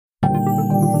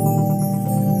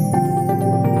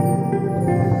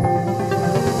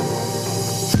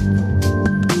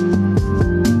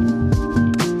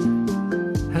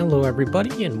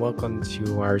everybody, and welcome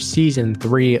to our Season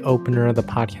 3 opener of the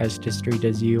podcast History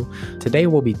Does You. Today,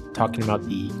 we'll be talking about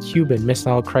the Cuban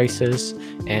Missile Crisis,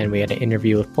 and we had an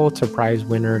interview with Pulitzer Prize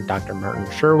winner Dr. Martin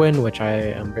Sherwin, which I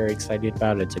am very excited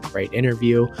about. It's a great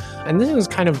interview. And this is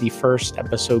kind of the first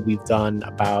episode we've done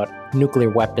about nuclear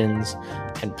weapons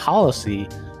and policy.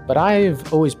 But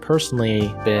I've always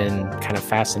personally been kind of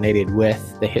fascinated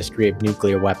with the history of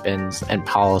nuclear weapons and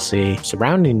policy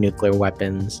surrounding nuclear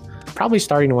weapons, probably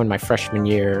starting when my freshman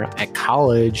year at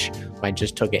college. I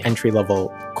just took an entry-level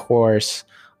course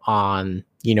on,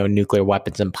 nuclear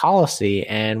weapons and policy.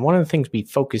 And one of the things we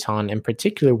focused on in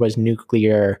particular was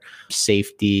nuclear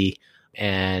safety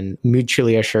and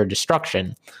mutually assured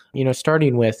destruction.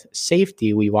 Starting with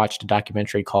safety, we watched a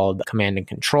documentary called Command and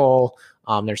Control.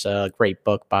 There's a great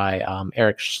book by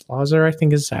Eric Schlosser, I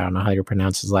don't know how you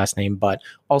pronounce his last name, but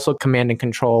also Command and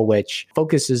Control, which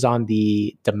focuses on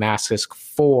the Damascus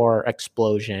 4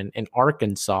 explosion in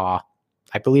Arkansas.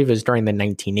 I believe it was during the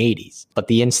 1980s. But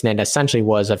the incident essentially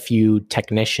was a few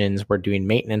technicians were doing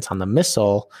maintenance on the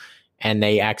missile, and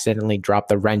they accidentally dropped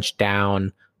the wrench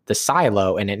down the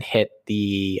silo, and it hit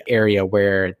the area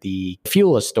where the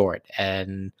fuel is stored.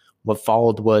 And what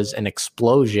followed was an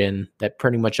explosion that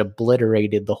pretty much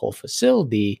obliterated the whole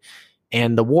facility.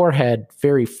 And the warhead,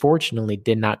 very fortunately,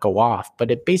 did not go off. But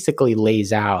it basically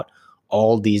lays out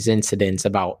all these incidents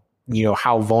about,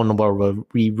 how vulnerable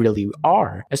we really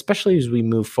are, especially as we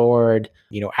move forward,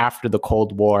 after the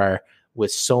Cold War,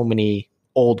 with so many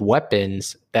old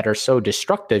weapons that are so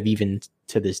destructive even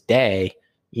to this day.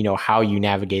 How you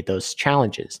navigate those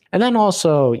challenges. And then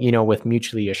also, with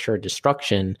mutually assured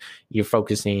destruction, you're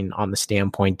focusing on the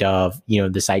standpoint of,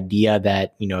 this idea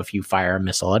that, if you fire a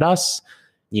missile at us,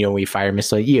 we fire a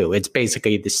missile at you. It's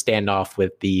basically the standoff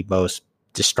with the most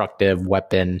destructive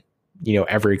weapon,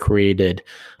 ever created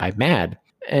by man.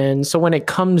 And so when it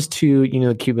comes to,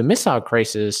 the Cuban Missile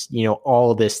Crisis,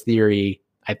 all this theory,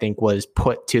 I think, was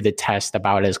put to the test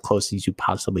about as close as you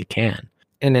possibly can.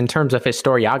 And in terms of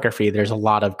historiography, there's a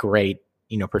lot of great,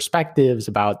 perspectives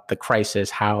about the crisis,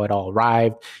 how it all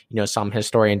arrived. Some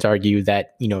historians argue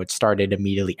that, it started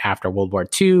immediately after World War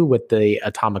II with the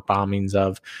atomic bombings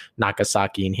of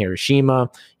Nagasaki and Hiroshima.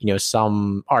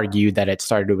 Some argue that it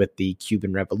started with the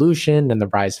Cuban Revolution and the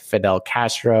rise of Fidel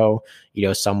Castro.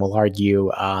 Some will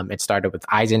argue it started with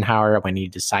Eisenhower when he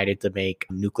decided to make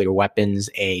nuclear weapons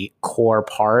a core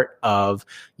part of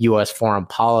U.S. foreign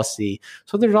policy.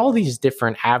 So there's all these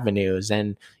different avenues.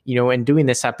 And, in doing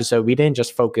this episode, we didn't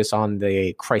just focus on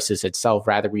the crisis itself.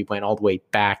 Rather, we went all the way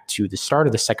back to the start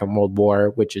of the Second World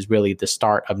War, which is really the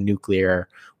start of nuclear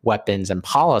weapons and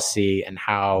policy, and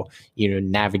how,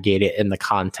 navigate it in the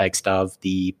context of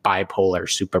the bipolar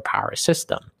superpower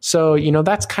system. So,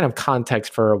 that's kind of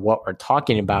context for what we're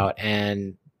talking about.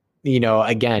 And,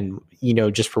 again,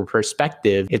 just for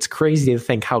perspective, it's crazy to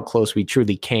think how close we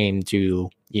truly came to,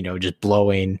 just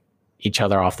blowing each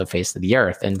other off the face of the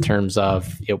earth, in terms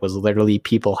of it was literally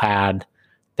people had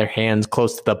their hands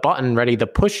close to the button ready to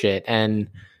push it. And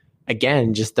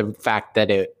again, just the fact that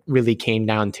it really came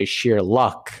down to sheer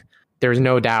luck. There's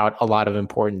no doubt a lot of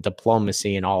important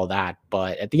diplomacy and all that.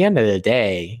 But at the end of the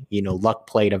day, luck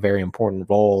played a very important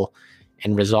role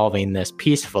in resolving this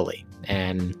peacefully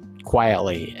and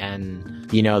quietly. And,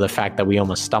 the fact that we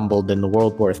almost stumbled into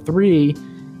World War III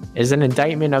is an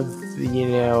indictment of,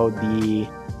 the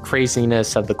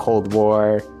craziness of the Cold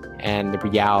War and the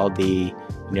reality,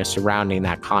 surrounding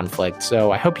that conflict.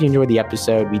 So I hope you enjoyed the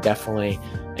episode. We definitely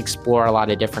explore a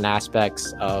lot of different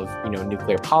aspects of,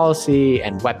 nuclear policy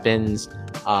and weapons,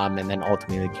 and then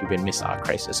ultimately the Cuban Missile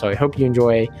Crisis. So I hope you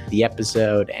enjoy the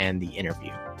episode and the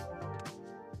interview.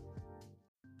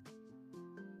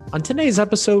 On today's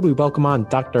episode, we welcome on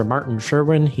Dr. Martin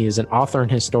Sherwin. He is an author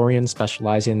and historian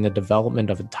specializing in the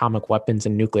development of atomic weapons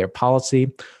and nuclear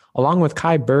policy. Along with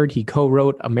Kai Bird, he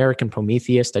co-wrote American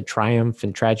Prometheus, The Triumph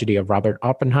and Tragedy of Robert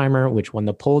Oppenheimer, which won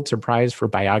the Pulitzer Prize for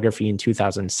biography in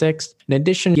 2006. In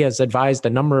addition, he has advised a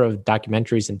number of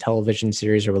documentaries and television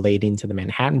series relating to the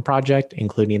Manhattan Project,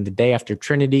 including The Day After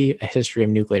Trinity, A History of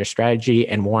Nuclear Strategy,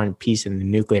 and War and Peace in the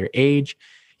Nuclear Age.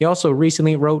 He also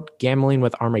recently wrote Gambling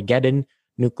with Armageddon,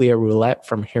 Nuclear Roulette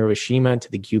from Hiroshima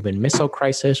to the Cuban Missile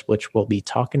Crisis, which we'll be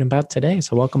talking about today.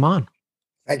 So welcome on.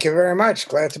 Thank you very much.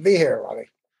 Glad to be here, Roddy.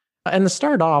 And to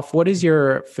start off, what is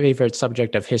your favorite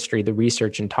subject of history to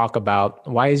research and talk about?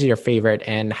 Why is it your favorite?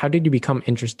 And how did you become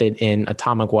interested in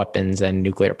atomic weapons and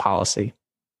nuclear policy?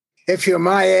 If you're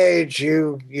my age,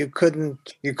 you couldn't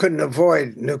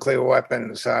avoid nuclear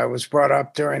weapons. I was brought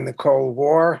up during the Cold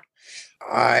War.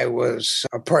 I was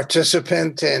a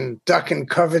participant in duck and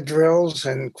cover drills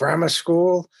in grammar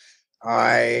school.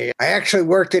 I actually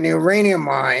worked in a uranium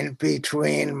mine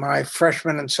between my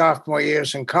freshman and sophomore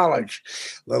years in college,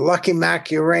 the Lucky Mac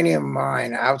uranium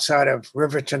mine outside of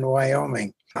Riverton,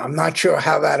 Wyoming. I'm not sure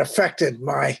how that affected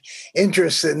my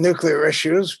interest in nuclear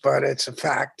issues, but it's a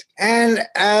fact. And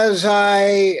as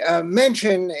I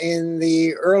mentioned in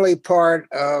the early part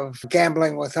of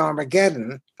Gambling with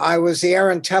Armageddon, I was the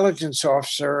air intelligence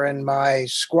officer in my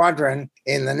squadron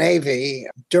in the Navy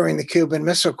during the Cuban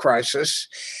Missile Crisis.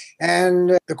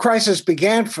 And the crisis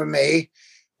began for me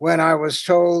when I was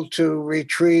told to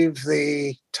retrieve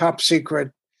the top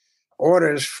secret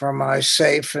orders from my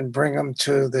safe and bring them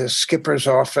to the skipper's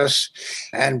office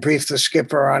and brief the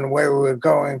skipper on where we were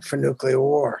going for nuclear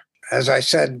war. As I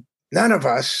said, none of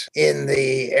us in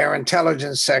the air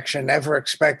intelligence section ever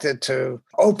expected to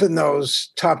open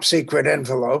those top secret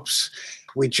envelopes.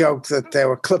 We joked that there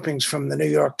were clippings from the New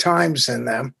York Times in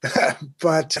them,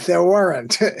 but there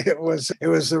weren't. It was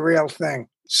the real thing.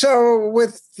 So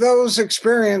with those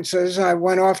experiences, I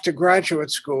went off to graduate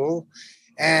school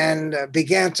and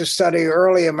began to study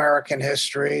early American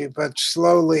history, but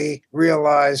slowly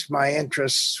realized my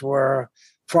interests were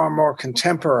far more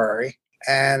contemporary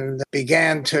and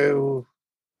began to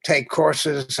take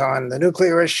courses on the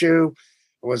nuclear issue,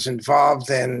 was involved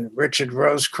in Richard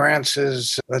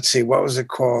Rosecrance's, what was it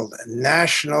called?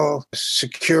 National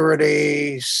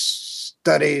Security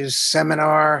Studies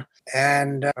Seminar.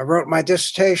 And I wrote my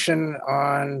dissertation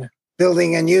on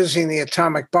building and using the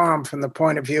atomic bomb from the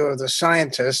point of view of the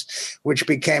scientist, which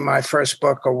became my first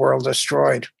book, A World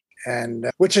Destroyed, and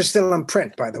which is still in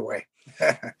print, by the way.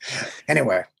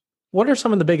 Anyway. What are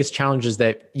some of the biggest challenges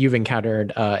that you've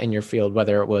encountered in your field,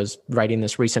 whether it was writing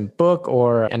this recent book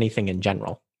or anything in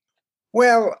general?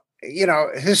 Well,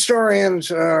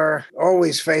 historians are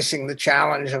always facing the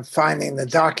challenge of finding the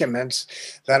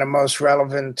documents that are most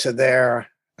relevant to their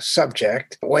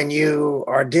subject. When you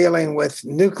are dealing with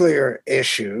nuclear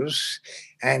issues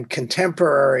and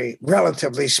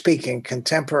relatively speaking,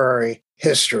 contemporary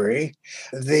history,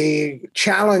 the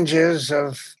challenges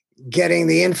of getting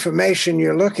the information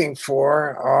you're looking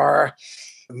for are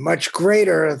much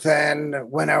greater than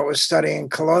when I was studying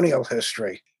colonial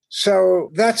history.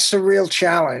 So that's the real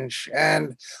challenge.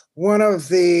 And one of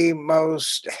the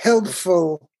most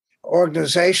helpful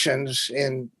organizations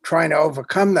in trying to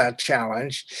overcome that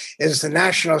challenge is the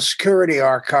National Security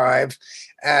Archive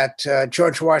at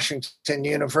George Washington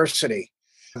University.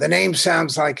 The name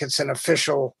sounds like it's an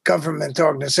official government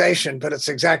organization, but it's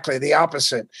exactly the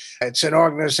opposite. It's an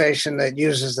organization that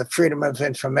uses the Freedom of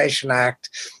Information Act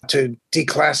to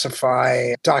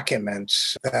declassify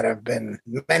documents that have been,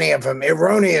 many of them,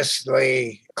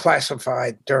 erroneously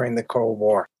classified during the Cold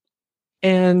War.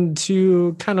 And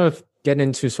to kind of get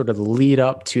into sort of the lead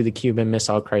up to the Cuban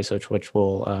Missile Crisis, which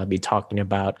we'll be talking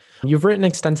about. You've written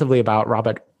extensively about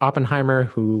Robert Oppenheimer,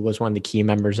 who was one of the key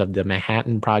members of the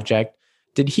Manhattan Project.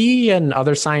 Did he and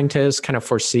other scientists kind of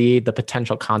foresee the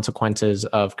potential consequences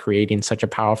of creating such a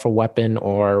powerful weapon,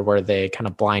 or were they kind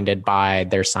of blinded by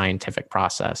their scientific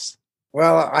process?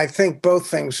 Well, I think both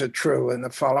things are true in the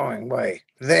following way.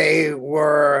 They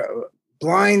were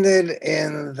blinded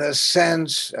in the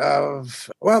sense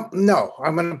of, I'm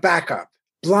going to back up.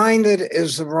 Blinded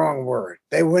is the wrong word.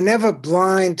 They were never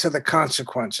blind to the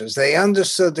consequences. They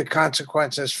understood the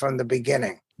consequences from the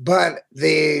beginning. But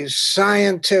the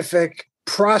scientific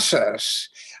process,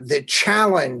 the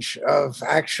challenge of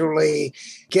actually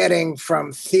getting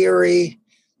from theory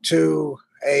to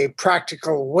a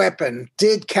practical weapon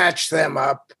did catch them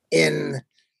up in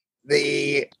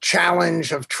the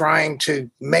challenge of trying to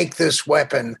make this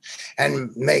weapon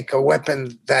and make a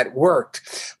weapon that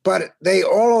worked. But they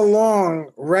all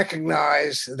along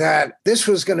recognized that this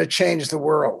was going to change the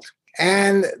world.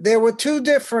 And there were two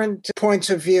different points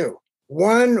of view.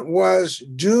 One was,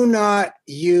 do not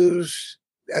use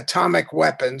atomic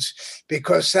weapons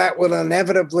because that will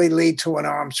inevitably lead to an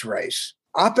arms race.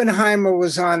 Oppenheimer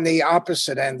was on the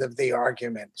opposite end of the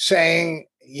argument, saying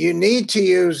you need to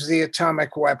use the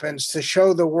atomic weapons to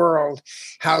show the world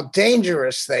how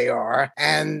dangerous they are,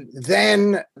 and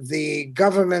then the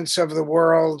governments of the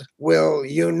world will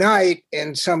unite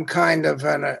in some kind of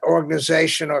an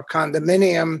organization or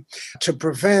condominium to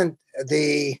prevent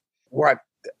what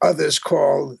others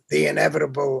call the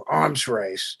inevitable arms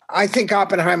race. I think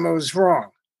Oppenheimer was wrong.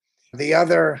 The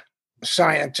other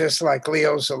scientists like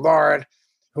Leo Szilard,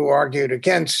 who argued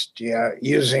against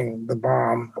using the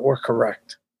bomb, were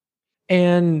correct.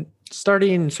 And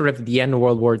starting sort of at the end of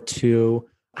World War II,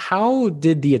 how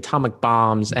did the atomic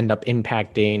bombs end up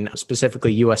impacting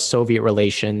specifically U.S.-Soviet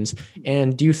relations?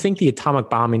 And do you think the atomic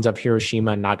bombings of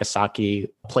Hiroshima and Nagasaki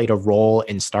played a role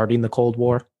in starting the Cold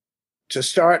War? To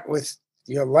start with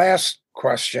your last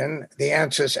question, the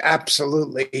answer is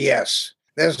absolutely yes.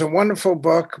 There's a wonderful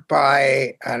book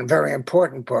and a very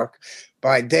important book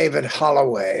by David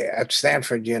Holloway at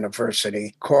Stanford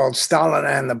University called Stalin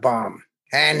and the Bomb.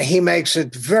 And he makes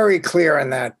it very clear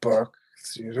in that book,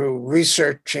 through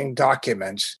researching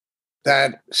documents,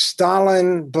 that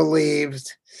Stalin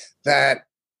believed that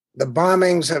the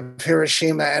bombings of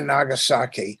Hiroshima and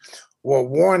Nagasaki were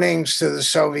warnings to the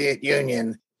Soviet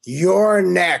Union. You're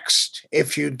next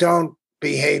if you don't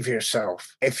behave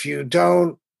yourself, if you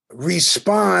don't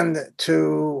respond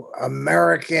to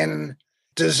American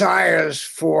desires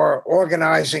for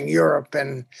organizing Europe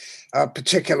in a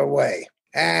particular way.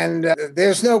 And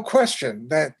there's no question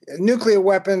that nuclear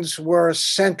weapons were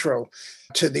central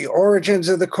to the origins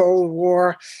of the Cold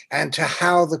War and to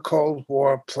how the Cold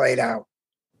War played out.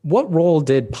 What role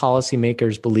did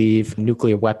policymakers believe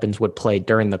nuclear weapons would play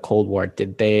during the Cold War?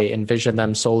 Did they envision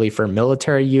them solely for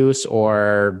military use,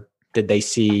 or did they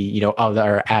see,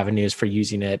 other avenues for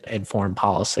using it in foreign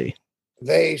policy?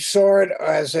 They saw it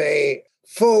as a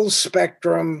full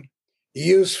spectrum,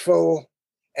 useful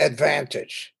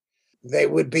advantage. They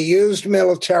would be used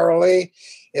militarily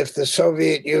if the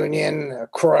Soviet Union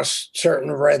crossed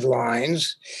certain red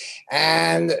lines,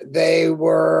 and they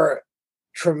were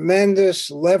tremendous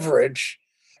leverage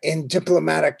in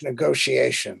diplomatic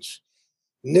negotiations.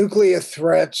 Nuclear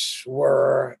threats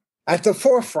were at the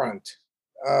forefront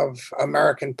of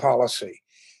American policy.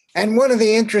 And one of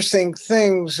the interesting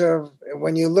things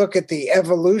when you look at the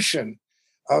evolution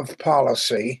of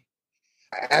policy,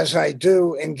 as I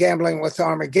do in Gambling with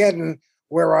Armageddon,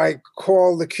 where I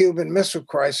call the Cuban Missile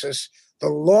Crisis the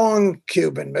long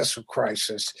Cuban Missile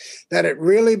Crisis, that it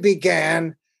really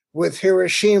began with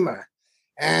Hiroshima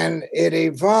and it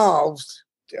evolved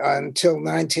until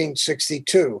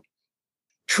 1962.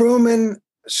 Truman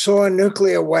saw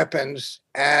nuclear weapons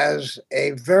as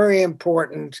a very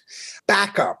important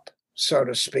backup, so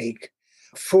to speak,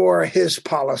 for his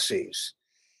policies.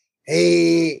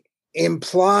 He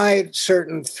implied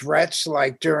certain threats,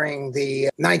 like during the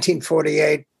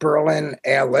 1948 Berlin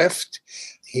airlift.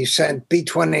 He sent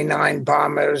B-29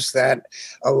 bombers that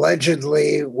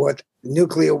allegedly were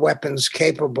nuclear weapons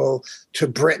capable to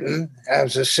Britain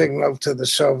as a signal to the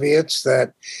Soviets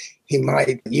that he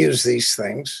might use these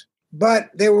things.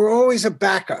 But they were always a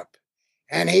backup.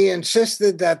 And he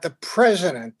insisted that the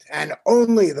president, and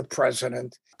only the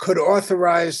president, could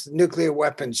authorize nuclear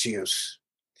weapons use.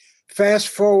 Fast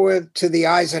forward to the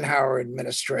Eisenhower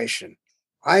administration.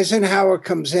 Eisenhower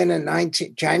comes in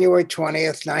January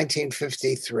 20th,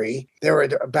 1953. There are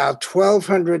about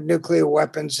 1,200 nuclear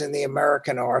weapons in the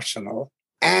American arsenal.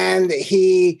 And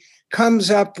he comes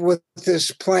up with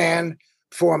this plan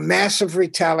for massive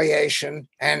retaliation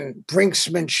and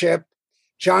brinksmanship.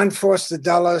 John Foster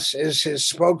Dulles is his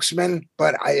spokesman,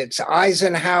 but it's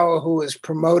Eisenhower who is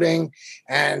promoting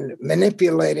and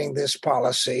manipulating this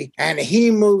policy. And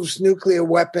he moves nuclear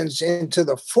weapons into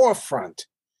the forefront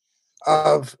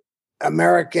of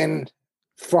American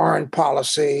foreign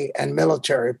policy and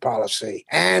military policy.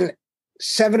 And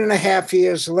 7.5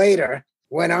 years later,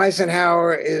 when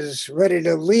Eisenhower is ready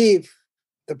to leave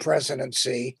the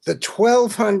presidency, the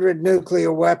 1,200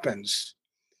 nuclear weapons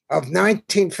of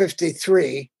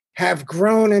 1953 have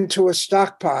grown into a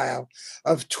stockpile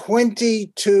of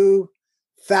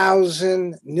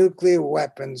 22,000 nuclear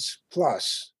weapons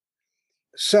plus.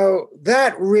 So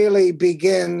that really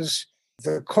begins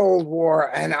the Cold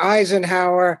War, and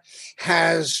Eisenhower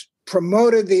has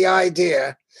promoted the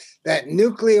idea that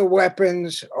nuclear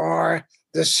weapons are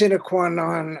the sine qua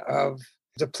non of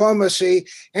diplomacy,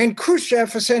 and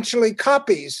Khrushchev essentially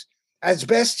copies, as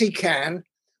best he can,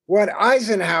 what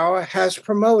Eisenhower has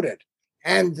promoted.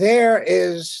 And there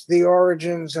is the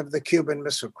origins of the Cuban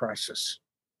Missile Crisis.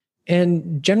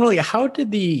 And generally, how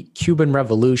did the Cuban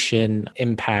Revolution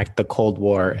impact the Cold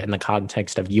War in the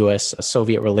context of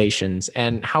U.S.-Soviet relations?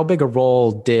 And how big a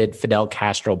role did Fidel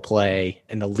Castro play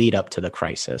in the lead up to the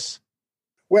crisis?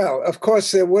 Well, of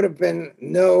course, there would have been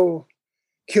no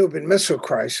Cuban Missile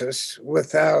Crisis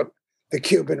without the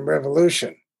Cuban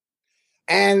Revolution.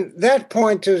 And that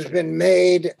point has been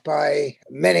made by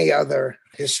many other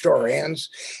historians,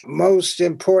 most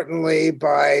importantly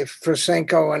by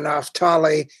Fursenko and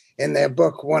Naftali in their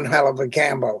book, One Hell of a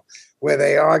Gamble, where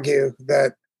they argue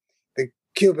that the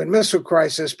Cuban Missile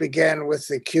Crisis began with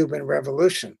the Cuban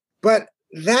Revolution. But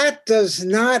that does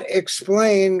not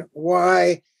explain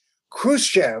why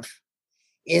Khrushchev,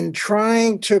 in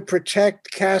trying to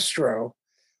protect Castro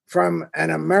from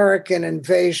an American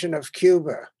invasion of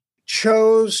Cuba,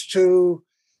 chose to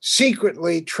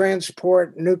secretly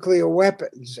transport nuclear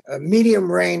weapons,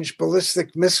 medium-range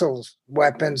ballistic missile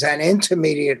weapons and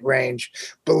intermediate-range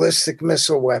ballistic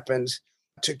missile weapons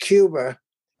to Cuba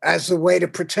as the way to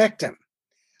protect him.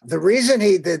 The reason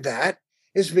he did that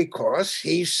is because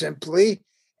he simply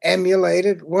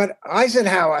emulated what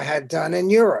Eisenhower had done in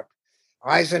Europe.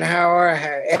 Eisenhower,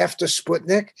 after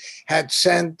Sputnik, had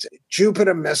sent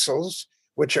Jupiter missiles,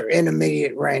 which are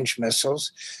intermediate-range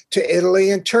missiles, to Italy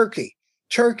and Turkey.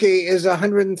 Turkey is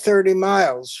 130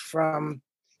 miles from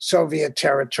Soviet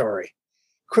territory.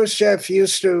 Khrushchev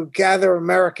used to gather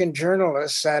American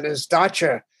journalists at his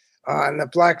dacha on the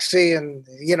Black Sea and,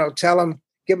 tell them,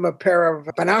 give them a pair of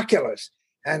binoculars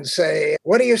and say,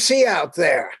 what do you see out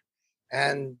there?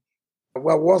 And,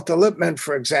 Walter Lippmann,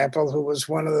 for example, who was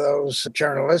one of those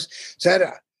journalists, said,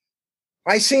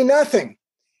 I see nothing.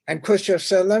 And Khrushchev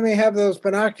said, let me have those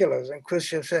binoculars. And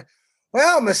Khrushchev said,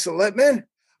 well, Mr. Lippmann,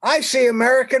 I see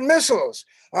American missiles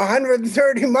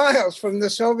 130 miles from the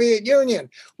Soviet Union.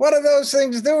 What are those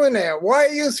things doing there? Why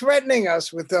are you threatening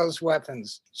us with those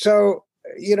weapons? So,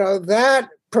 that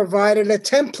provided a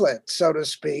template, so to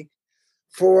speak,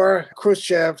 for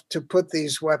Khrushchev to put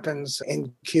these weapons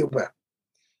in Cuba.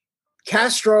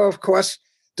 Castro, of course,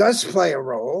 does play a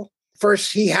role.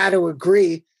 First, he had to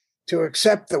agree to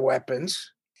accept the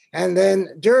weapons. And then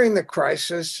during the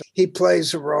crisis, he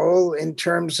plays a role in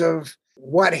terms of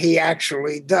what he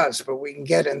actually does, but we can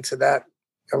get into that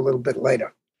a little bit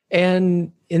later.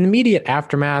 And in the immediate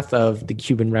aftermath of the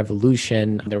Cuban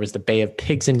Revolution, there was the Bay of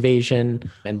Pigs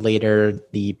invasion and later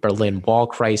the Berlin Wall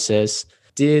crisis.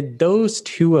 Did those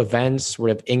two events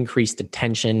sort of increase the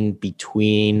tension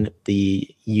between the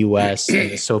U.S.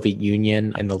 and the Soviet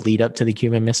Union in the lead up to the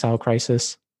Cuban Missile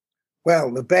Crisis?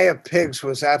 Well, the Bay of Pigs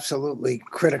was absolutely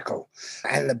critical.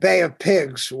 And the Bay of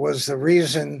Pigs was the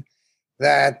reason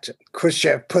that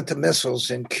Khrushchev put the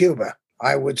missiles in Cuba.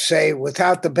 I would say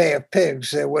without the Bay of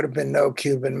Pigs, there would have been no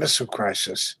Cuban Missile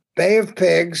Crisis. Bay of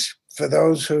Pigs, for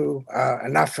those who are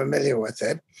not familiar with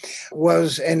it,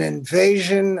 was an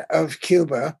invasion of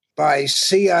Cuba by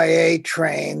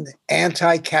CIA-trained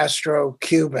anti-Castro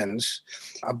Cubans.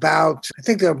 I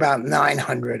think there were about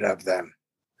 900 of them,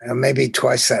 maybe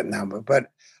twice that number,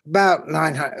 but about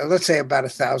 900, let's say about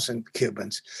 1,000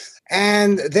 Cubans.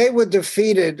 And they were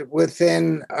defeated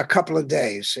within a couple of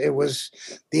days.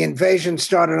 The invasion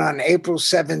started on April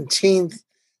 17th,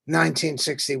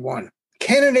 1961.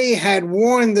 Kennedy had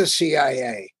warned the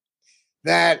CIA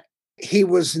that he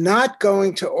was not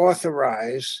going to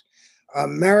authorize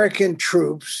American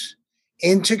troops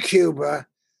into Cuba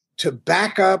to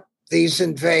back up these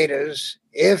invaders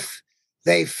if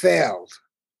they failed.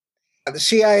 The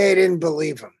CIA didn't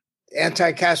believe him.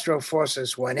 Anti-Castro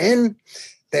forces went in.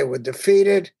 They were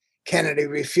defeated. Kennedy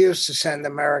refused to send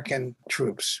American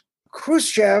troops.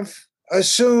 Khrushchev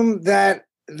assumed that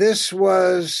this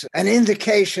was an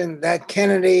indication that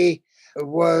Kennedy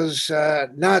was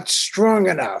not strong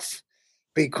enough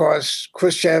because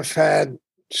Khrushchev had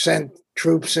sent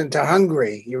troops into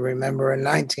Hungary, you remember, in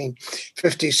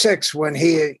 1956 when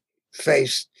he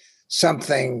faced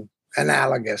something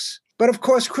analogous. But of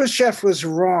course, Khrushchev was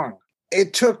wrong.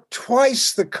 It took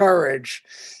twice the courage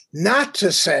not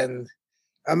to send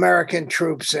American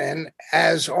troops in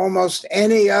as almost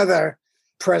any other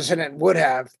president would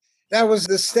have. That was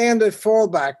the standard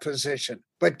fallback position.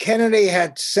 But Kennedy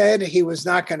had said he was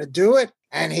not going to do it,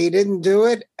 and he didn't do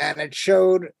it. And it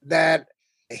showed that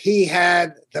he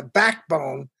had the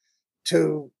backbone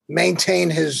to maintain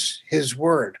his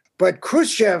word. But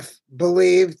Khrushchev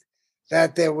believed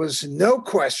that there was no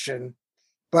question,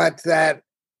 but that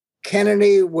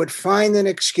Kennedy would find an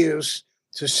excuse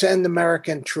to send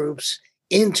American troops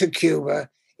into Cuba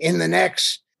in the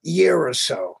next year or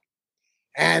so.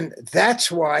 And that's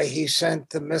why he sent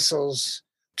the missiles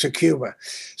to Cuba.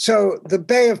 So the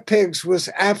Bay of Pigs was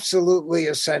absolutely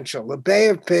essential. The Bay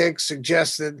of Pigs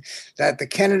suggested that the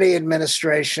Kennedy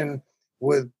administration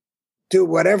would do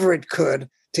whatever it could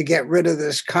to get rid of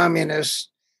this communist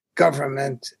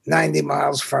government 90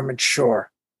 miles from its shore.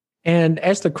 And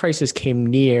as the crisis came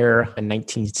near in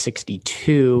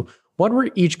 1962, what were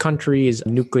each country's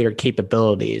nuclear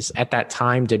capabilities? At that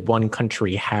time, did one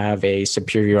country have a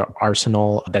superior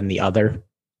arsenal than the other?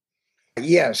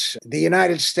 Yes, the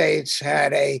United States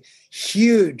had a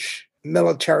huge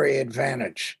military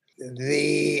advantage.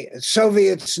 The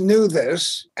Soviets knew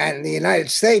this, and the United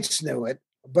States knew it,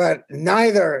 but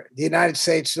neither the United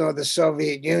States nor the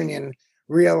Soviet Union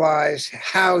realized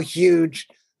how huge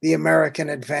the American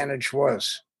advantage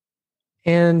was.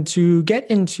 And to get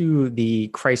into the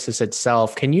crisis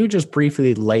itself, can you just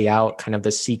briefly lay out kind of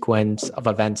the sequence of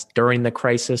events during the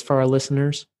crisis for our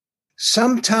listeners?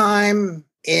 Sometime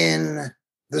in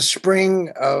the spring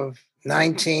of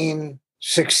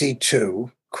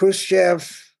 1962,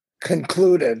 Khrushchev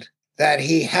concluded that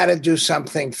he had to do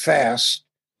something fast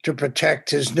to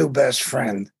protect his new best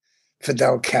friend,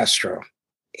 Fidel Castro.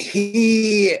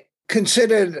 He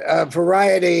considered a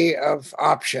variety of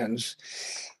options,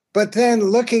 but then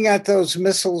looking at those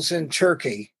missiles in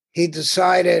Turkey, he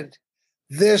decided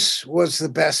this was the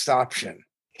best option.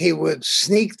 He would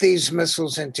sneak these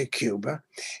missiles into Cuba,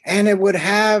 and it would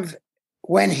have,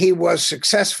 when he was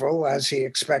successful, as he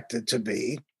expected to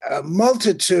be, a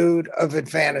multitude of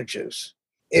advantages.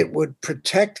 It would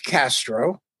protect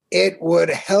Castro. It would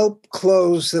help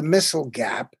close the missile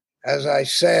gap. As I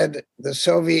said, the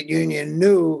Soviet Union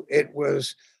knew it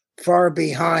was far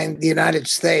behind the United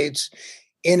States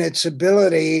in its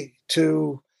ability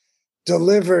to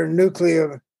deliver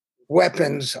nuclear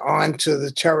weapons onto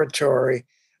the territory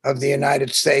of the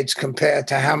United States compared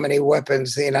to how many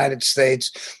weapons the United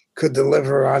States could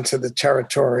deliver onto the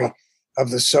territory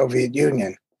of the Soviet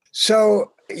Union.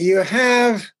 So you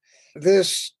have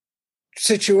this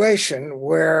situation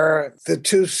where the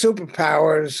two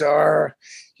superpowers are,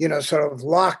 sort of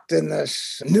locked in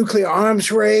this nuclear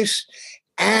arms race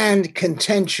and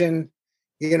contention,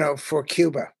 for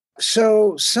Cuba.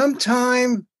 So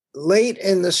sometime late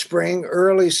in the spring,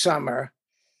 early summer,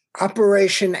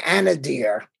 Operation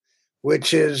Anadir,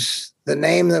 which is the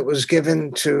name that was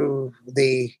given to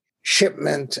the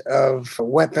shipment of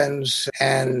weapons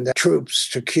and troops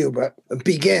to Cuba,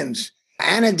 begins.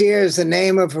 Anadir is the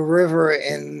name of a river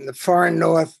in the far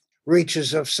north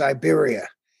reaches of Siberia.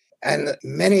 And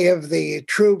many of the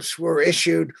troops were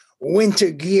issued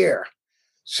winter gear,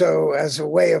 so as a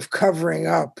way of covering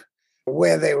up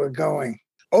where they were going.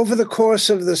 Over the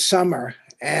course of the summer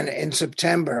and in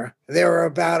September, there were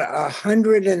about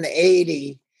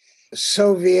 180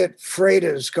 Soviet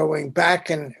freighters going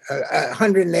back in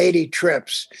 180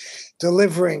 trips,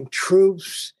 delivering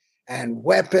troops and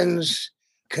weapons,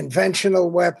 conventional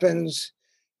weapons,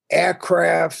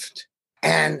 aircraft,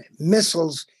 and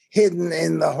missiles hidden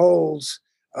in the holds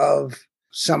of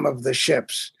some of the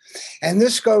ships. And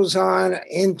this goes on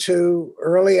into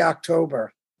early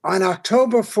October. On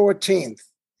October 14th,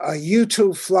 a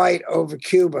U-2 flight over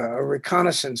Cuba, a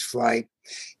reconnaissance flight,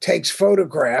 takes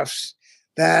photographs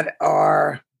that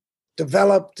are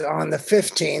developed on the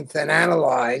 15th and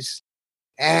analyzed.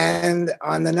 And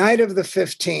on the night of the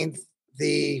 15th,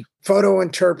 the photo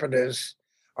interpreters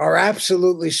are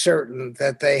absolutely certain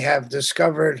that they have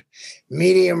discovered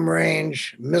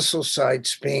medium-range missile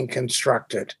sites being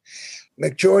constructed.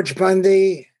 McGeorge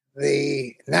Bundy,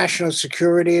 the National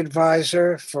Security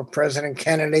Advisor for President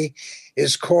Kennedy,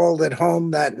 is called at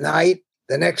home that night.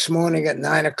 The next morning at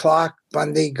 9 o'clock,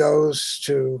 Bundy goes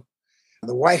to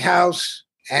the White House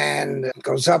and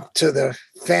goes up to the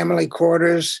family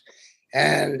quarters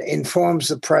and informs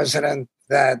the president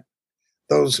that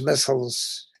those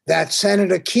missiles that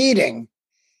Senator Keating,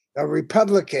 a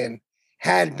Republican,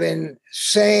 had been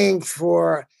saying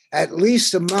for at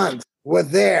least a month were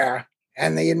there,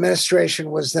 and the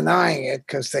administration was denying it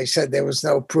because they said there was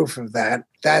no proof of that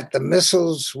the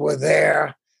missiles were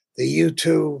there, the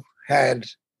U-2 had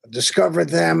discovered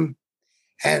them,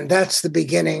 and that's the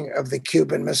beginning of the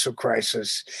Cuban Missile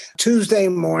Crisis. Tuesday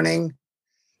morning,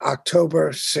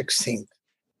 October 16th.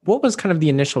 What was kind of the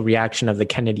initial reaction of the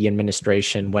Kennedy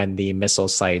administration when the missile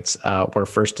sites were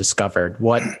first discovered?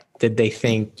 What did they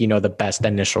think, the best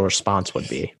initial response would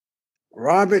be?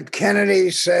 Robert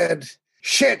Kennedy said,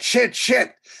 shit,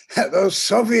 those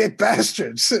Soviet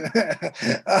bastards.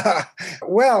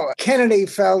 Well,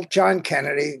 John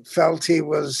Kennedy felt he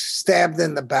was stabbed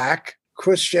in the back.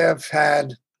 Khrushchev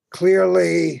had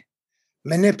clearly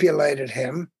manipulated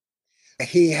him.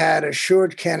 He had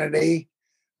assured Kennedy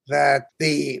that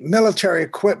the military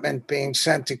equipment being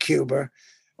sent to Cuba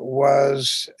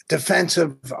was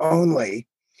defensive only.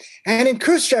 And in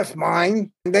Khrushchev's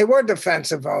mind, they were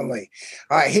defensive only.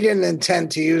 He didn't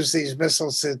intend to use these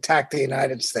missiles to attack the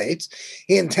United States.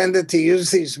 He intended to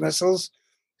use these missiles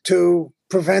to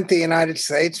prevent the United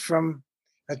States from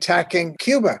attacking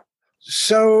Cuba.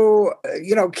 So,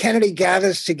 Kennedy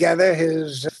gathers together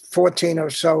his 14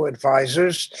 or so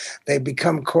advisors. They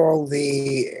become called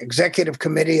the Executive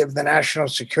Committee of the National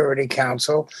Security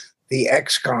Council, the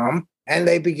ExComm, and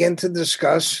they begin to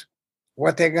discuss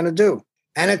what they're going to do.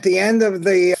 And at the end of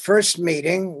the first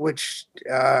meeting, which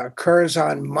occurs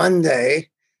on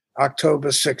Monday, October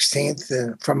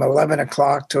 16th, from 11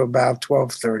 o'clock to about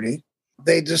 12:30,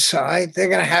 they decide they're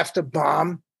going to have to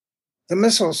bomb the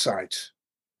missile sites,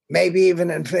 maybe even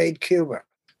invade Cuba.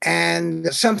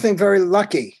 And something very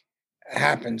lucky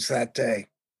happens that day.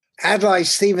 Adlai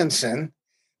Stevenson,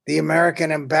 the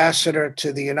American ambassador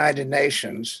to the United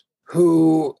Nations,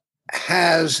 who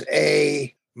has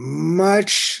a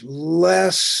much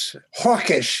less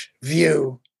hawkish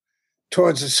view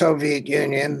towards the Soviet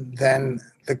Union than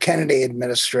the Kennedy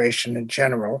administration in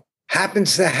general,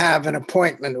 happens to have an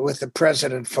appointment with the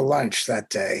president for lunch that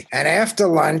day. And after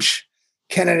lunch,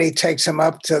 Kennedy takes him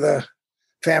up to the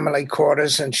family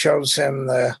quarters and shows him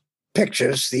the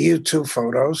pictures, the U-2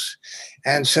 photos,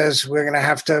 and says, we're going to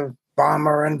have to bomb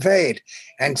or invade.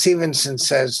 And Stevenson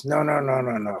says,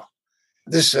 no.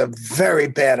 This is a very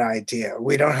bad idea.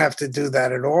 We don't have to do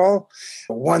that at all.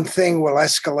 One thing will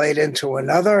escalate into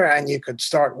another, and you could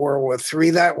start World War III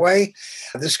that way.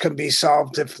 This can be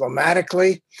solved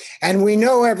diplomatically. And we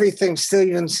know everything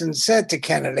Stevenson said to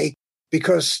Kennedy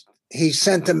because he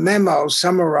sent a memo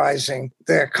summarizing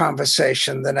their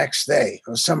conversation the next day,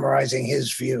 or summarizing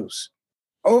his views.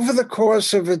 Over the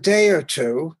course of a day or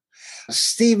two,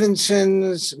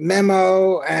 Stevenson's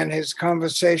memo and his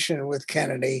conversation with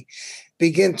Kennedy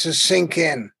begin to sink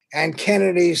in, and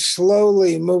Kennedy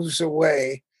slowly moves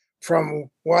away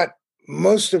from what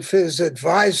most of his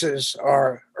advisors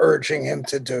are urging him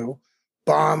to do,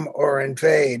 bomb or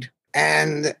invade,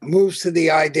 and moves to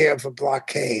the idea of a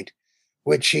blockade,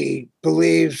 which he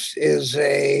believes is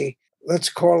let's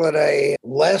call it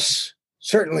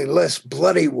certainly less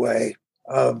bloody way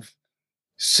of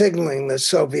signaling the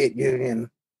Soviet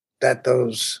Union that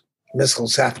those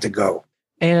missiles have to go.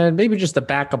 And maybe just to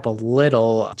back up a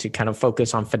little to kind of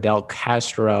focus on Fidel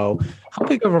Castro, how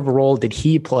big of a role did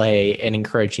he play in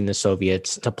encouraging the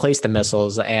Soviets to place the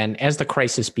missiles? And as the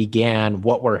crisis began,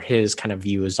 what were his kind of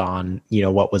views on,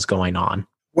 what was going on?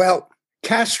 Well,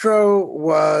 Castro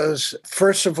was,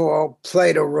 first of all,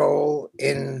 played a role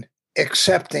in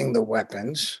accepting the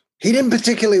weapons. He didn't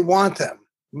particularly want them,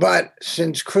 but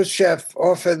since Khrushchev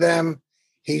offered them,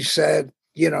 he said,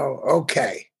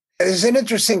 okay. It's an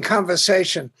interesting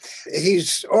conversation.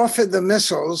 He's offered the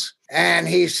missiles and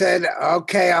he said,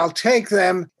 okay, I'll take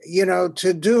them,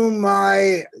 to do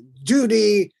my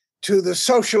duty to the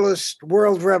socialist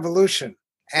world revolution.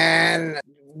 And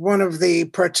one of the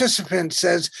participants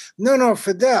says, no,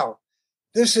 Fidel,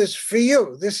 this is for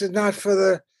you. This is not for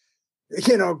the,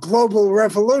 global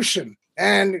revolution.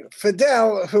 And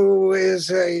Fidel, who is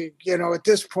at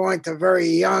this point, a very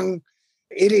young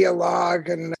ideologue,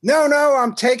 and no,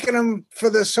 I'm taking them for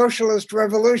the socialist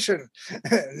revolution,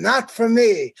 not for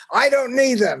me. I don't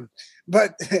need them,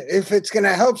 but if it's going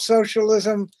to help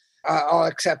socialism, I'll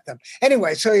accept them.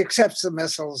 Anyway, so he accepts the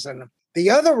missiles. And the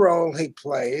other role he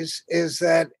plays is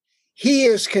that he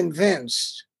is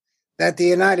convinced that the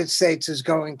United States is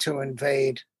going to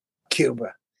invade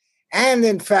Cuba. And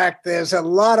in fact, there's a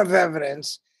lot of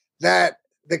evidence that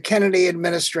the Kennedy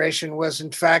administration was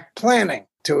in fact planning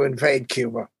to invade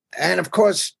Cuba. And of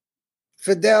course,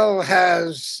 Fidel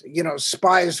has,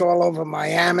 spies all over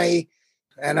Miami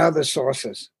and other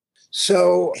sources.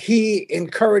 So he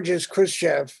encourages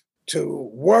Khrushchev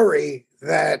to worry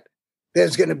that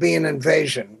there's going to be an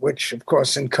invasion, which of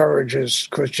course encourages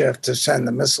Khrushchev to send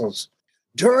the missiles.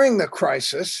 During the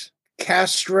crisis,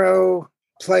 Castro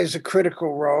plays a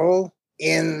critical role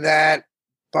in that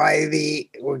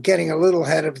we're getting a little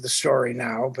ahead of the story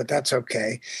now, but that's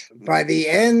okay. By the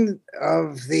end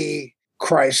of the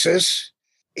crisis,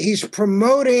 he's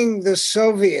promoting the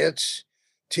Soviets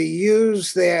to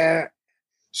use their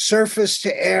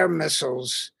surface-to-air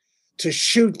missiles to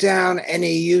shoot down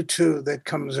any U-2 that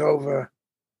comes over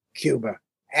Cuba.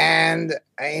 And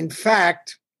in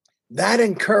fact, that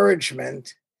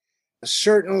encouragement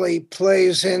certainly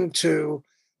plays into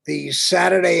the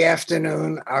Saturday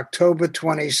afternoon, October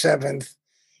 27th,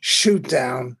 shoot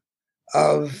down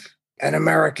of an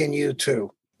American U-2,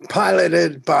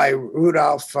 piloted by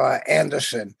Rudolph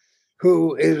Anderson,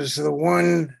 who is the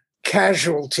one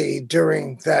casualty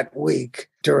during that week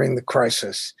during the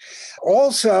crisis.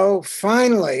 Also,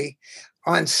 finally,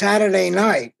 on Saturday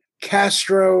night,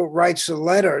 Castro writes a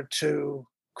letter to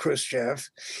Khrushchev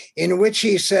in which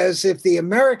he says, if the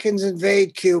Americans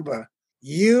invade Cuba,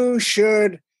 you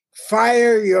should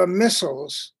fire your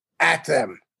missiles at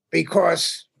them,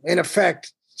 because in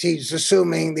effect, he's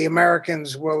assuming the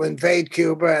Americans will invade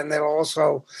Cuba and they'll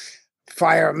also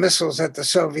fire missiles at the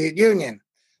Soviet Union.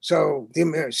 So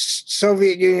the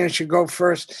Soviet Union should go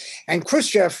first. And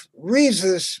Khrushchev reads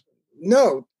this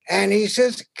note and he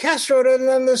says, Castro doesn't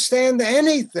understand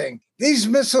anything. These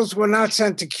missiles were not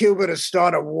sent to Cuba to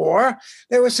start a war.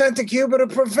 They were sent to Cuba to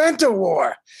prevent a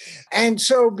war. And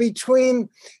so between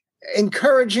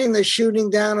encouraging the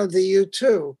shooting down of the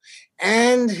U-2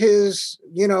 and his,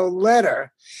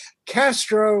 letter,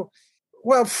 Castro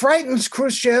well, frightens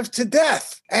Khrushchev to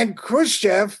death. And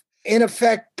Khrushchev, in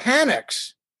effect,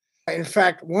 panics. In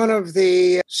fact, one of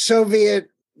the Soviet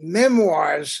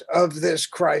memoirs of this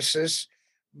crisis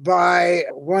by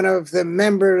one of the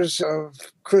members of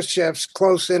Khrushchev's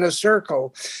close inner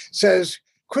circle says,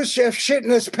 Khrushchev shit in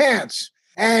his pants,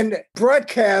 and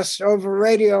broadcasts over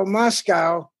Radio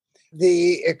Moscow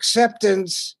the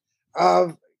acceptance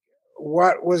of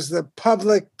what was the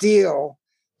public deal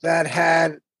that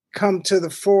had come to the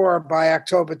fore by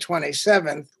October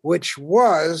 27th, which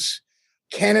was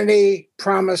Kennedy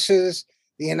promises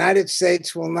the United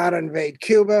States will not invade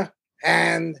Cuba,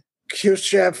 and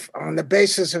Khrushchev, on the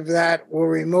basis of that, will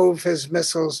remove his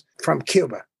missiles from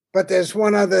Cuba. But there's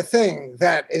one other thing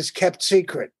that is kept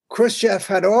secret. Khrushchev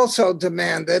had also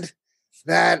demanded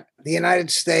that the United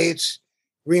States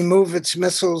remove its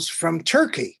missiles from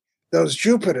Turkey, those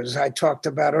Jupiters I talked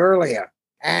about earlier.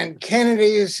 And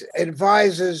Kennedy's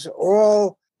advisors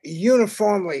all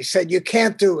uniformly said, you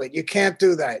can't do it, you can't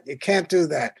do that, you can't do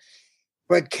that.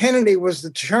 But Kennedy was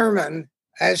determined,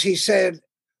 as he said,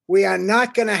 we are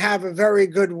not going to have a very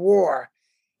good war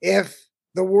if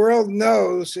the world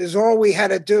knows is all we had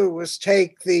to do was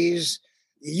take these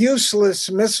useless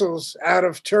missiles out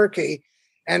of Turkey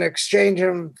and exchange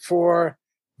them for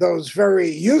those very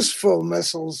useful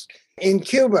missiles in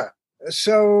Cuba.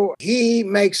 So he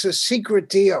makes a secret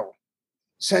deal,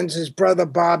 sends his brother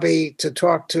Bobby to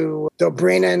talk to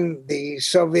Dobrynin, the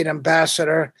Soviet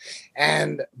ambassador,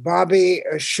 and Bobby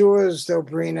assures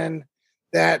Dobrynin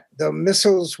that the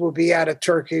missiles will be out of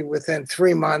Turkey within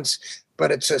 3 months,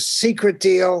 but it's a secret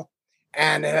deal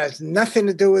and it has nothing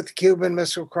to do with the Cuban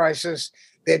Missile Crisis.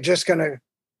 They're just going to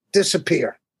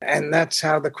disappear. And that's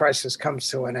how the crisis comes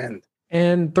to an end.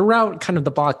 And throughout kind of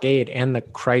the blockade and the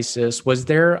crisis, was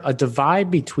there a divide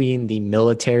between the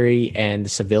military and the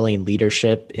civilian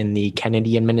leadership in the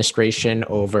Kennedy administration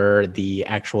over the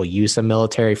actual use of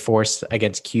military force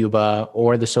against Cuba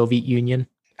or the Soviet Union?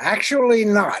 Actually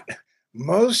not.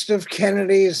 Most of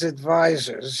Kennedy's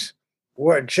advisors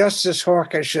were just as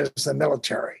hawkish as the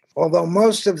military, although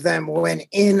most of them went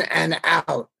in and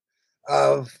out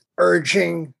of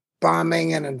urging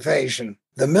bombing and invasion.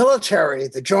 The military,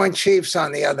 the Joint Chiefs,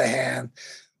 on the other hand,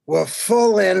 were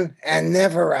full in and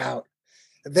never out.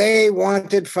 They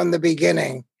wanted from the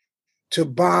beginning to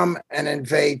bomb and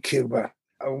invade Cuba.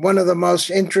 One of the most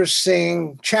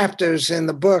interesting chapters in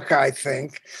the book, I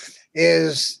think,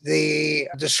 is the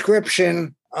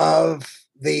description of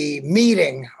the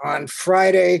meeting on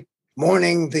Friday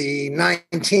morning, the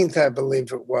 19th, I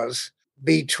believe it was,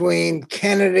 between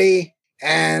Kennedy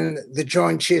and the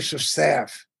Joint Chiefs of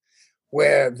Staff,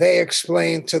 where they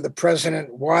explain to the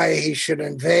president why he should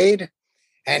invade,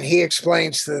 and he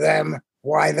explains to them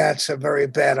why that's a very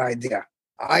bad idea.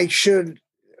 I should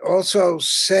also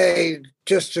say,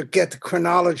 just to get the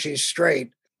chronology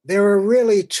straight, there are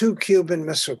really two Cuban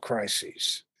Missile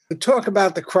Crises. We talk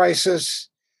about the crisis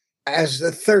as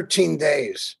the 13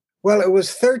 days. Well, it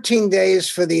was 13 days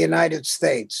for the United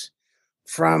States,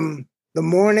 from the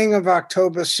morning of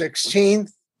October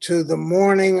 16th to the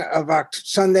morning of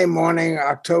Sunday morning,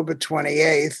 October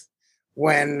 28th,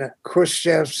 when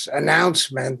Khrushchev's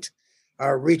announcement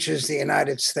reaches the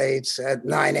United States at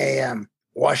 9 a.m.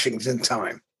 Washington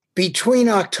time. Between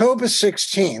October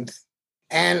 16th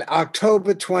and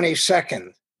October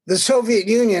 22nd, the Soviet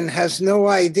Union has no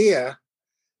idea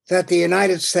that the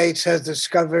United States has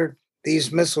discovered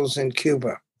these missiles in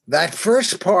Cuba. That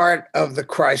first part of the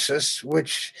crisis,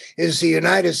 which is the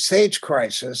United States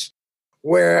crisis,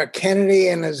 where Kennedy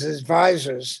and his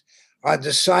advisors are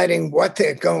deciding what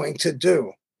they're going to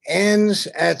do, ends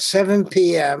at 7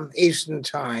 p.m. Eastern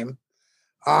Time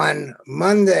on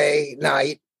Monday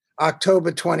night,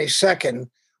 October 22nd,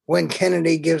 when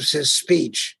Kennedy gives his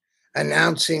speech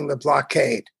announcing the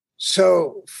blockade.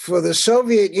 So for the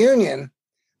Soviet Union,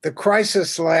 the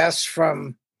crisis lasts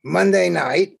from Monday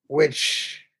night,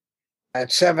 which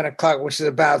at 7 o'clock, which is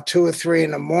about 2 or 3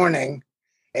 in the morning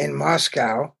in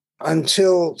Moscow,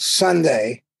 until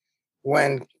Sunday,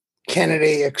 when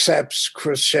Kennedy accepts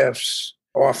Khrushchev's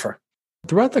offer.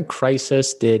 Throughout the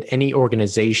crisis, did any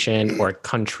organization or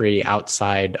country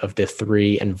outside of the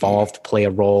three involved play a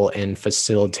role in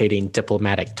facilitating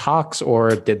diplomatic talks,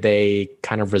 or did they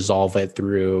kind of resolve it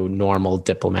through normal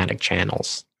diplomatic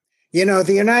channels? You know,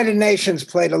 the United Nations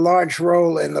played a large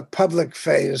role in the public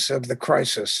phase of the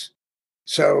crisis.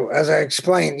 So as I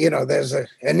explained, you know, there's an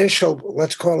initial,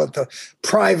 let's call it the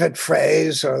private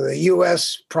phase or the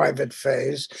U.S. private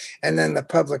phase, and then the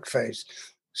public phase.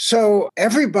 So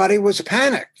everybody was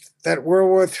panicked that World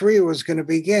War III was going to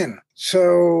begin.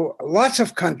 So lots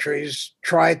of countries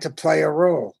tried to play a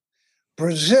role.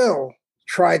 Brazil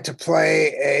tried to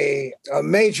play a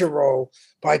major role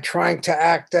by trying to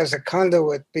act as a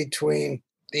conduit between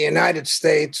the United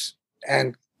States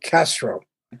and Castro.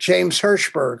 James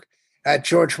Hirschberg at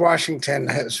George Washington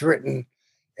has written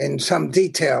in some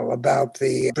detail about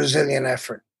the Brazilian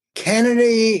effort.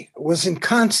 Kennedy was in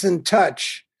constant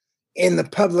touch in the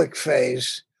public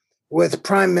phase with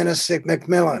Prime Minister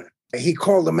Macmillan. He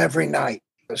called him every night.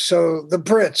 So the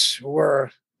Brits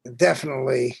were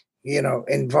definitely,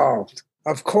 involved.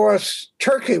 Of course,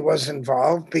 Turkey was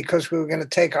involved because we were going to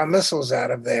take our missiles out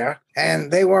of there,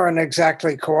 and they weren't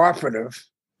exactly cooperative,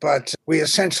 but we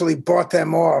essentially bought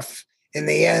them off in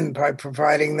the end by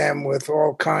providing them with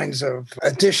all kinds of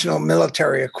additional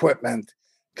military equipment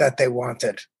that they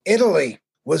wanted. Italy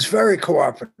was very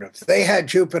cooperative. They had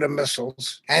Jupiter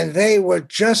missiles, and they were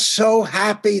just so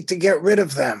happy to get rid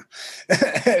of them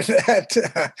that,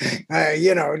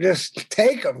 just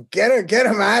take them, get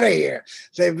them out of here.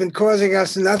 They've been causing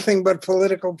us nothing but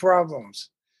political problems.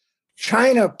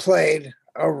 China played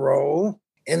a role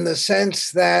in the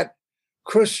sense that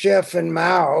Khrushchev and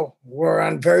Mao were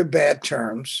on very bad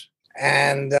terms,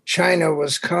 and China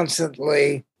was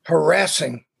constantly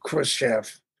harassing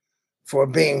Khrushchev for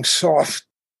being soft.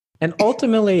 And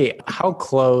ultimately, how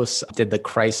close did the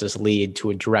crisis lead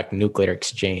to a direct nuclear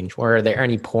exchange? Were there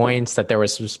any points that there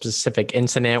was a specific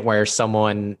incident where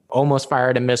someone almost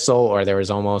fired a missile, or there was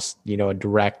almost, a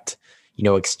direct,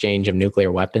 exchange of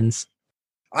nuclear weapons?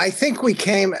 I think we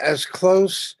came as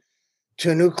close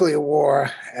to nuclear war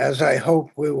as I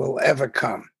hope we will ever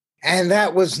come. And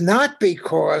that was not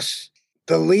because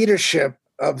the leadership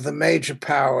of the major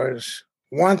powers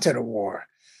wanted a war.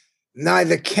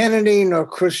 Neither Kennedy nor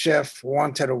Khrushchev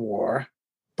wanted a war.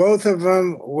 Both of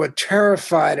them were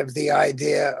terrified of the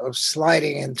idea of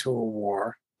sliding into a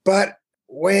war. But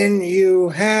when you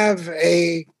have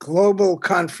a global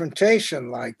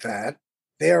confrontation like that,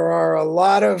 there are a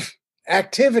lot of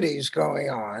activities going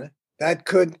on that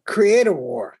could create a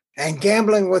war. And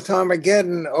Gambling with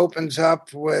Armageddon opens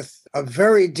up with a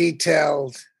very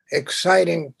detailed,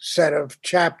 exciting set of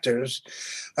chapters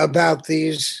about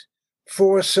these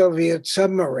 4 Soviet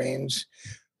submarines,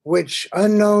 which,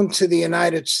 unknown to the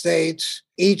United States,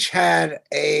 each had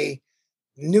a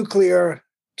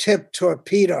nuclear-tipped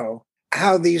torpedo.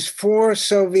 How these 4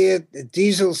 Soviet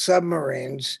diesel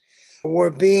submarines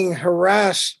were being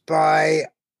harassed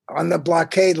on the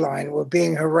blockade line, were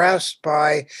being harassed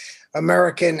by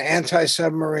American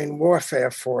anti-submarine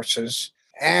warfare forces.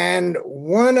 And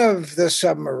one of the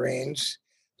submarines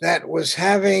that was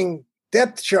having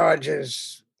depth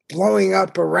charges blowing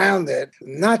up around it,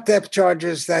 not depth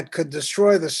charges that could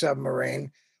destroy the submarine,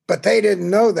 but they didn't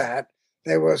know that.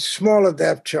 They were smaller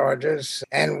depth charges,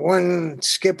 and one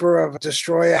skipper of a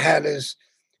destroyer had his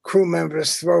crew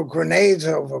members throw grenades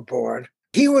overboard.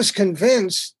 He was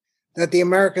convinced that the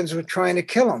Americans were trying to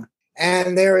kill him.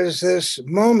 And there is this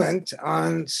moment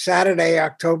on Saturday,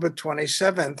 October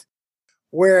 27th,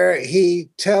 where he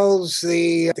tells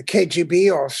the KGB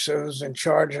officer who's in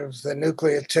charge of the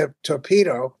nuclear-tipped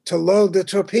torpedo to load the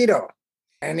torpedo.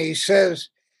 And he says,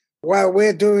 while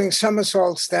we're doing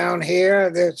somersaults down here,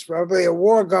 there's probably a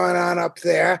war going on up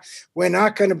there. We're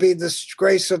not going to be the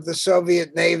disgrace of the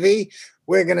Soviet Navy.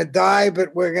 We're going to die,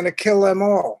 but we're going to kill them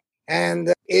all.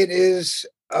 And it is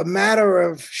a matter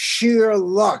of sheer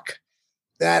luck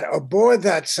that aboard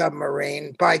that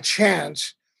submarine, by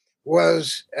chance,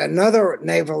 was another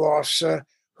naval officer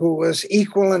who was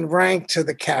equal in rank to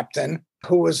the captain,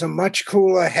 who was a much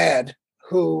cooler head,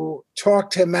 who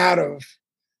talked him out of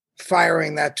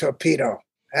firing that torpedo.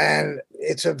 And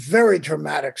it's a very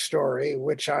dramatic story,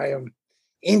 which I am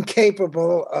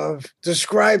incapable of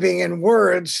describing in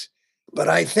words, but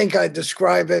I think I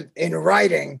describe it in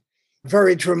writing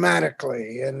very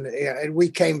dramatically. And we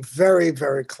came very,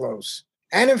 very close.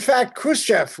 And in fact,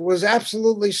 Khrushchev was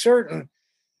absolutely certain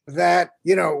that,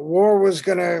 war was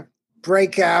going to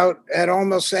break out at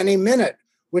almost any minute,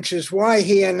 which is why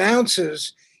he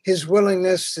announces his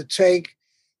willingness to take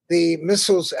the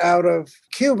missiles out of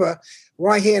Cuba,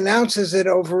 why he announces it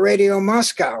over Radio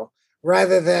Moscow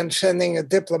rather than sending a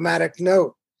diplomatic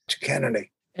note to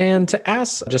Kennedy. And to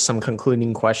ask just some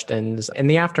concluding questions, in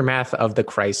the aftermath of the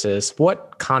crisis,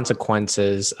 what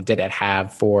consequences did it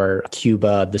have for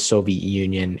Cuba, the Soviet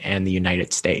Union, and the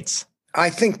United States? I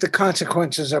think the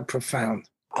consequences are profound.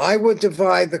 I would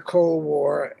divide the Cold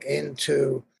War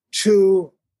into 2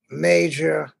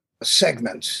 major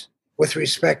segments with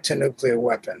respect to nuclear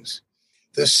weapons.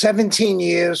 The 17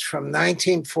 years from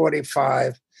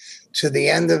 1945 to the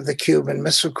end of the Cuban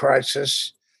Missile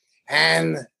Crisis,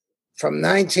 and from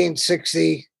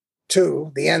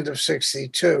 1962, the end of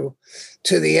 62,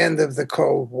 to the end of the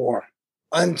Cold War.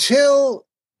 Until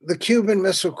the Cuban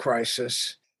Missile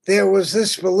Crisis, there was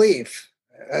this belief,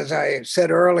 as I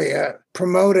said earlier,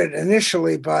 promoted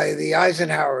initially by the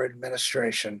Eisenhower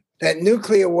administration, that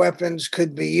nuclear weapons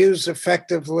could be used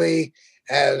effectively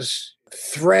as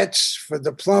threats for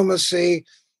diplomacy,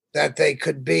 that they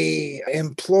could be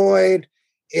employed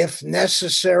if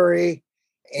necessary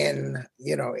in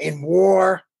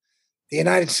war. The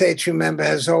United States, remember,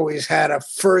 has always had a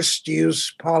first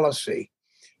use policy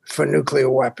for nuclear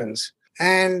weapons.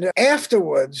 And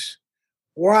afterwards,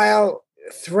 while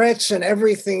threats and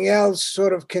everything else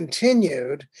sort of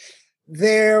continued,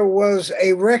 there was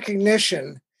a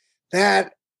recognition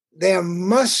that there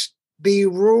must be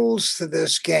rules to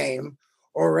this game,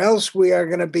 or else we are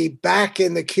going to be back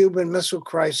in the Cuban Missile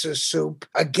Crisis soup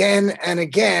again and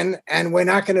again, and we're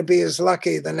not going to be as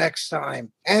lucky the next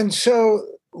time. And so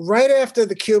right after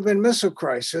the Cuban Missile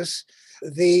Crisis,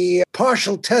 the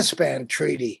Partial Test Ban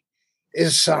Treaty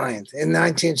is signed in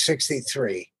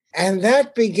 1963. And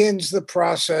that begins the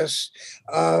process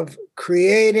of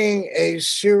creating a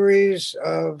series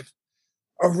of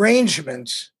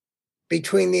arrangements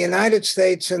between the United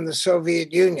States and the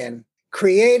Soviet Union,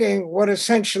 creating what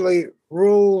essentially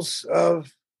rules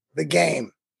of the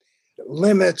game,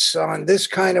 limits on this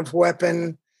kind of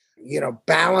weapon,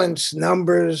 balance,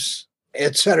 numbers,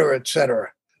 et cetera, et cetera.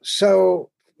 So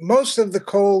most of the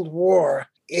Cold War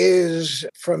is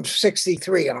from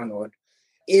 63 onward,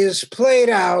 is played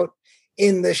out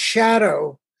in the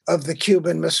shadow of the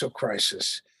Cuban Missile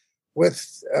Crisis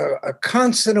with a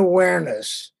constant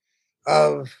awareness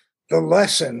of the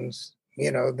lessons,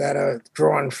 that are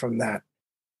drawn from that.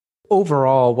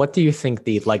 Overall, what do you think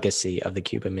the legacy of the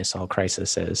Cuban Missile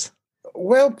Crisis is?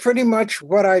 Well, pretty much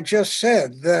what I just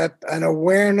said, that an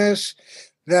awareness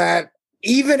that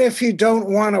even if you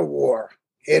don't want a war,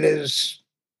 it is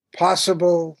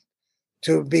possible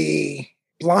to be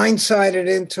blindsided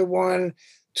into one,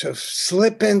 to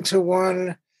slip into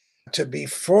one, to be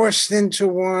forced into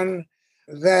one,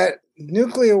 that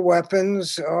nuclear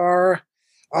weapons are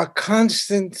a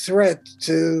constant threat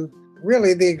to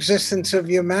really the existence of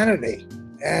humanity.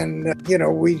 And,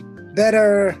 we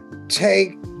better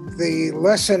take the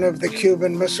lesson of the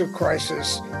Cuban Missile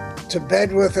Crisis to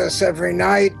bed with us every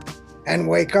night and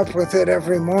wake up with it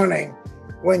every morning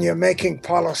when you're making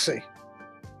policy.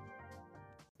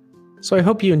 So I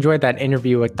hope you enjoyed that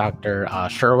interview with Dr.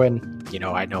 Sherwin.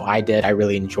 I know I did. I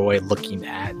really enjoy looking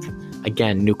at,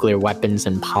 again, nuclear weapons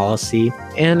and policy.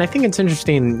 And I think it's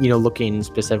interesting, looking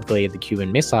specifically at the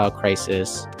Cuban Missile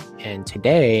Crisis and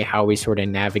today, how we sort of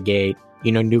navigate,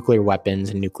 nuclear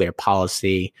weapons and nuclear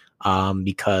policy.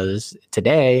 Because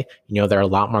today, there are a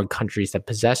lot more countries that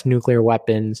possess nuclear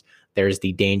weapons. There's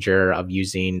the danger of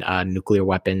using nuclear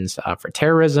weapons for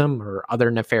terrorism or other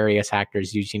nefarious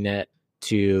actors using it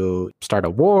to start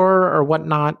a war or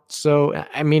whatnot. So,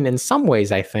 in some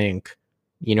ways, I think,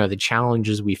 the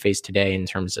challenges we face today in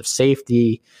terms of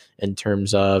safety, in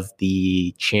terms of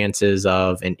the chances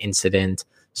of an incident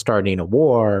starting a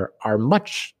war are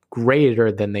much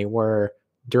greater than they were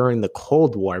during the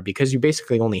Cold War, because you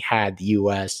basically only had the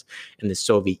US and the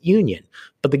Soviet Union.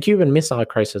 But the Cuban Missile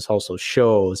Crisis also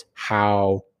shows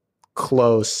how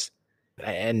close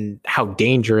and how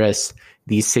dangerous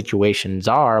these situations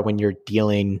are when you're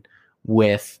dealing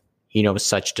with,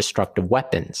 such destructive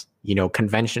weapons.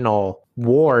 Conventional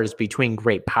wars between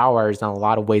great powers in a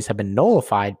lot of ways have been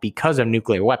nullified because of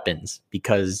nuclear weapons,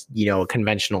 because, a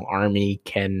conventional army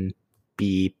can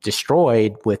be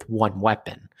destroyed with one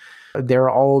weapon. There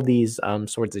are all these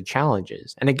sorts of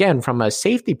challenges. And again, from a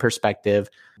safety perspective,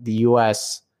 the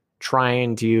U.S.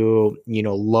 trying to,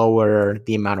 lower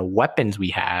the amount of weapons we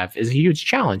have is a huge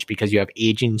challenge, because you have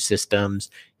aging systems,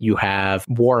 you have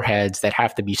warheads that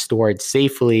have to be stored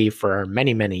safely for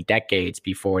many, many decades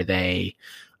before they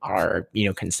are,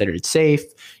 considered safe.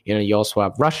 You also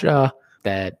have Russia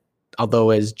that,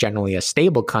 although is generally a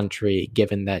stable country,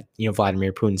 given that,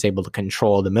 Vladimir Putin's able to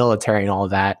control the military and all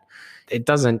that, it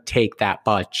doesn't take that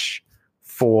much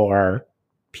for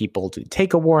people to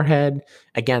take a warhead.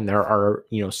 Again, there are,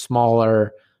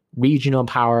 smaller regional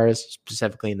powers,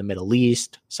 specifically in the Middle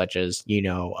East, such as,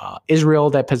 Israel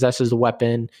that possesses a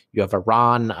weapon. You have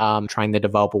Iran trying to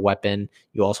develop a weapon.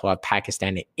 You also have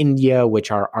Pakistan and India,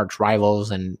 which are arch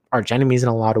rivals and arch enemies in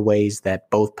a lot of ways, that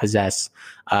both possess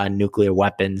nuclear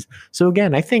weapons. So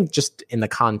again, I think just in the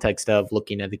context of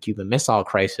looking at the Cuban Missile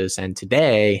Crisis and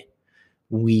today,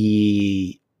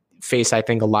 we face, I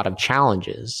think, a lot of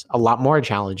challenges, a lot more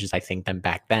challenges, I think, than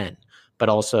back then. But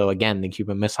also, again, the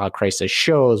Cuban Missile Crisis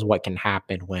shows what can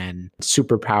happen when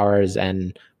superpowers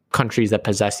and countries that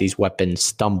possess these weapons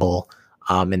stumble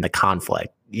in the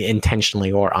conflict.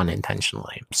 intentionally or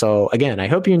unintentionally. So again, I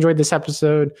hope you enjoyed this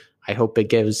episode. I hope it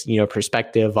gives,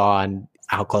 perspective on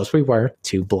how close we were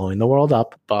to blowing the world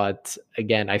up. But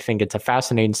again, I think it's a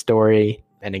fascinating story,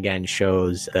 and again,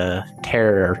 shows the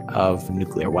terror of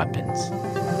nuclear weapons.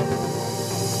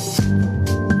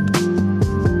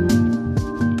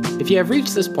 If you have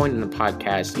reached this point in the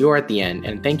podcast, you are at the end,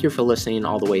 and thank you for listening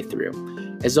all the way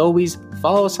through. As always,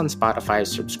 follow us on Spotify,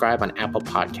 subscribe on Apple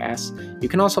Podcasts. You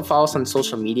can also follow us on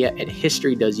social media at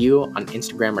History Does You on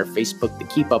Instagram or Facebook to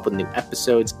keep up with new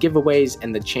episodes, giveaways,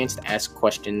 and the chance to ask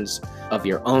questions of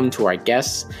your own to our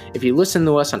guests. If you listen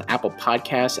to us on Apple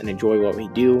Podcasts and enjoy what we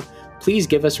do, please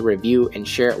give us a review and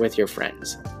share it with your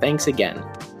friends. Thanks again.